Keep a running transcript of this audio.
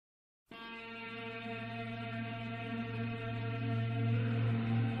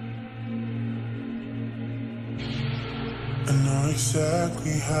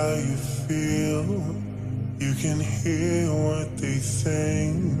exactly how you feel. You can hear what they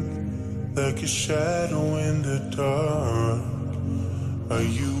think, like a shadow in the dark. Are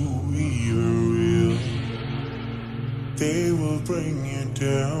you even real? They will bring you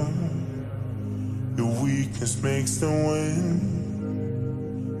down. Your weakness makes them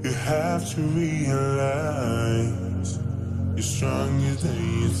win. You have to realize you're stronger than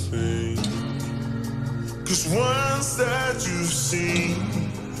you think. 'Cause once that you've seen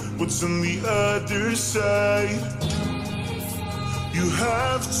what's on the other side, you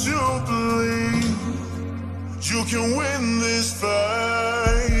have to believe you can win this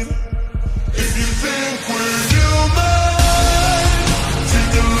fight. If you think we're human,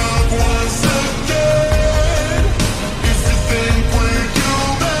 take a look once again. If you think we're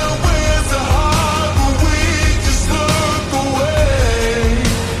human, where's the heart? But we just look away.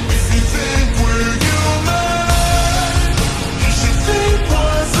 If you think we're human, you should think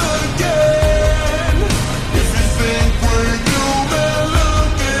once again. If you think we're human,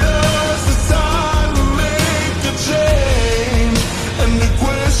 look at us. It's time to make a change. And the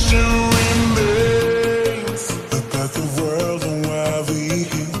question remains about the world and why we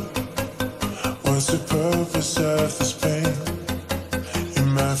here. What's the purpose of this pain? You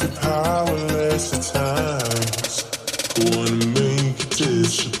might be powerless at times, but wanna